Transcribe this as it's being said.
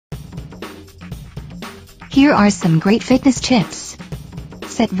Here are some great fitness tips.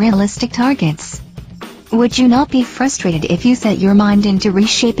 Set realistic targets. Would you not be frustrated if you set your mind into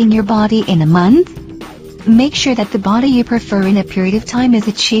reshaping your body in a month? Make sure that the body you prefer in a period of time is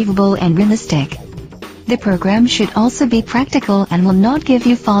achievable and realistic. The program should also be practical and will not give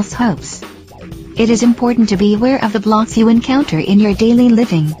you false hopes. It is important to be aware of the blocks you encounter in your daily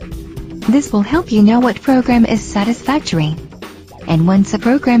living. This will help you know what program is satisfactory. And once a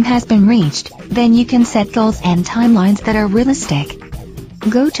program has been reached, then you can set goals and timelines that are realistic.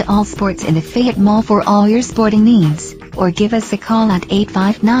 Go to All Sports in the Fayette Mall for all your sporting needs, or give us a call at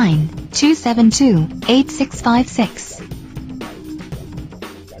 859-272-8656.